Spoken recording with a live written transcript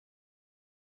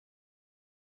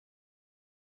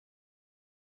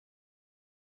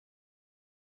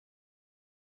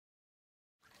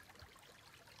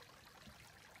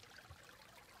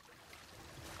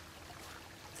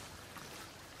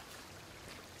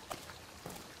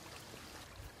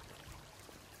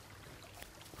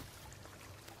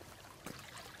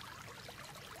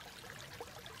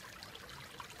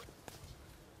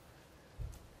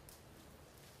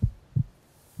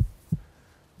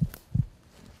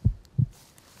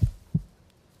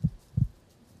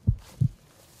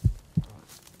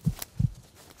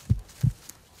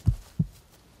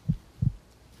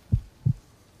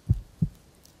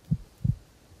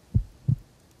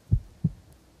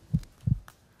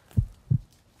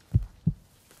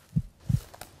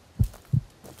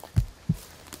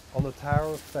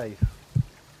tower of faith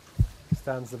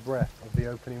stands the breath of the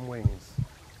opening wings,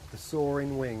 the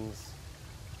soaring wings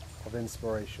of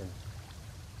inspiration.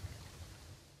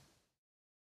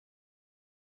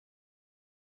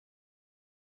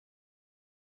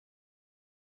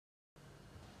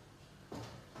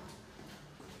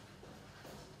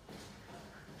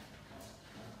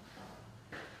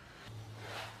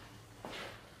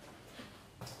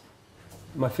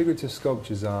 My figurative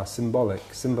sculptures are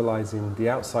symbolic, symbolising the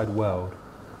outside world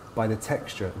by the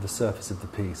texture of the surface of the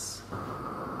piece.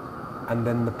 And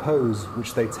then the pose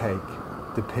which they take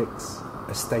depicts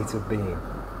a state of being.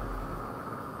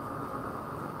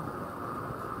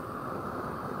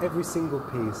 Every single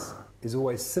piece is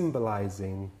always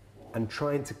symbolising and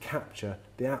trying to capture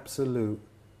the absolute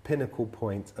pinnacle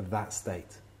point of that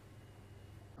state.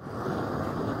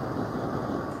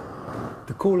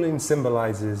 The calling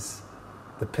symbolises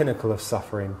the pinnacle of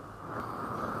suffering.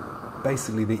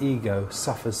 Basically, the ego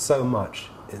suffers so much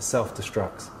it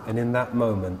self-destructs, and in that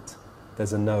moment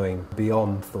there's a knowing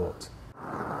beyond thought.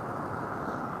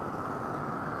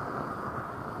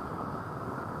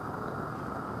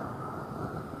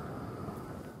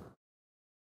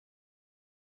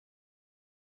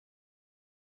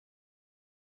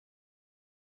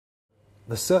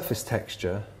 The surface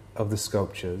texture of the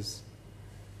sculptures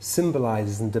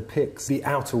symbolises and depicts the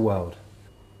outer world.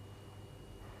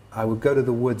 I would go to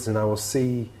the woods and I will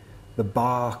see the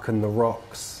bark and the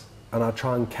rocks, and I'll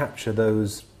try and capture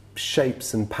those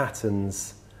shapes and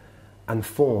patterns and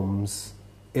forms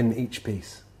in each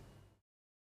piece.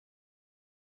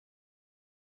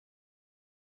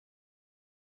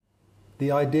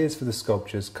 The ideas for the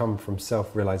sculptures come from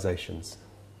self-realizations.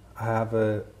 I have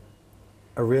a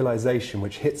realization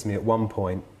which hits me at one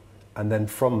point, and then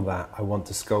from that I want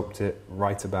to sculpt it,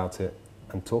 write about it,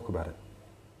 and talk about it.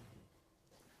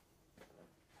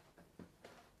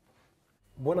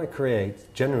 When I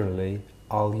create, generally,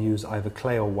 I'll use either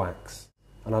clay or wax.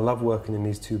 And I love working in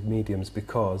these two mediums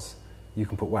because you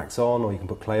can put wax on or you can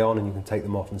put clay on and you can take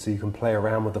them off, and so you can play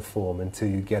around with the form until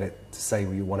you get it to say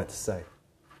what you want it to say.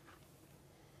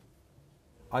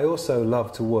 I also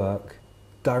love to work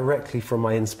directly from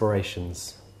my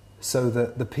inspirations so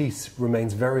that the piece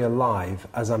remains very alive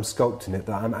as I'm sculpting it,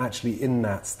 that I'm actually in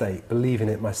that state, believing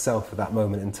it myself at that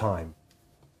moment in time.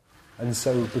 And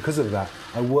so, because of that,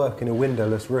 I work in a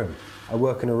windowless room. I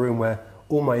work in a room where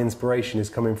all my inspiration is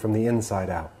coming from the inside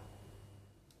out.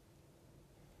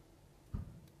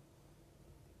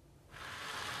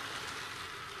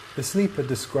 The Sleeper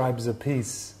describes a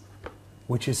piece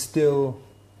which is still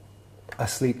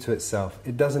asleep to itself.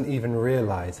 It doesn't even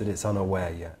realize that it's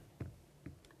unaware yet.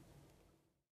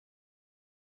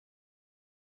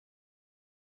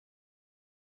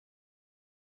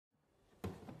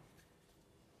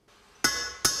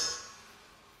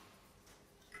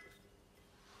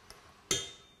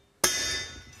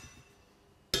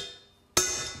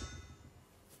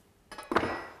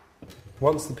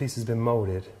 Once the piece has been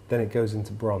moulded, then it goes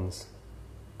into bronze.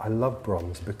 I love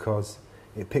bronze because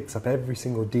it picks up every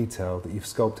single detail that you've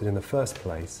sculpted in the first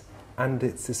place, and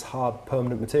it's this hard,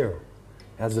 permanent material.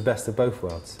 It has the best of both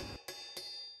worlds.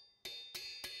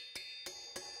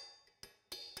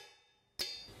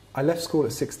 I left school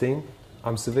at 16.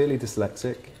 I'm severely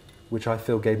dyslexic, which I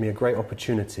feel gave me a great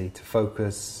opportunity to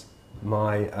focus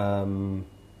my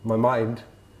mind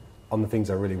on the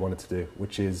things I really wanted to do,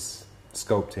 which is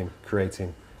sculpting,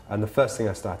 creating. And the first thing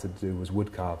I started to do was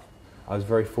wood carve. I was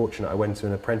very fortunate. I went to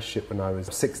an apprenticeship when I was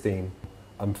 16,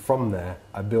 and from there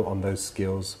I built on those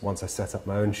skills once I set up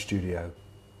my own studio.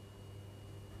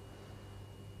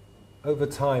 Over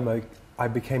time I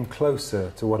became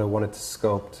closer to what I wanted to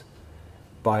sculpt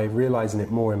by realizing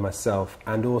it more in myself,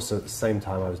 and also at the same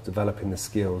time I was developing the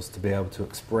skills to be able to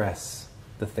express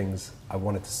the things I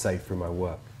wanted to say through my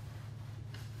work.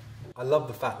 I love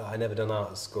the fact that I never done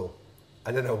art at school.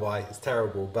 I don't know why, it's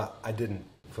terrible, but I didn't.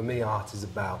 For me, art is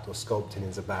about, or sculpting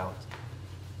is about,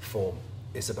 form.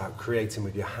 It's about creating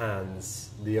with your hands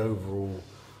the overall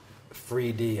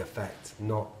 3D effect,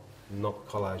 not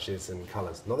collages and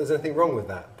colours. Not that there's anything wrong with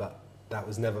that, but that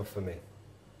was never for me.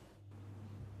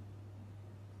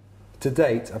 To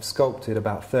date, I've sculpted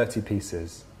about 30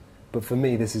 pieces, but for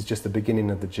me, this is just the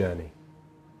beginning of the journey.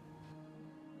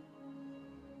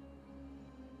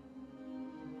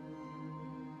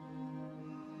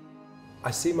 I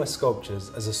see my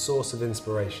sculptures as a source of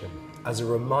inspiration, as a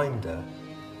reminder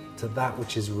to that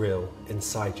which is real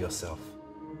inside yourself.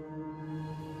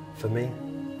 For me,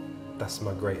 that's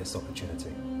my greatest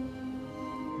opportunity.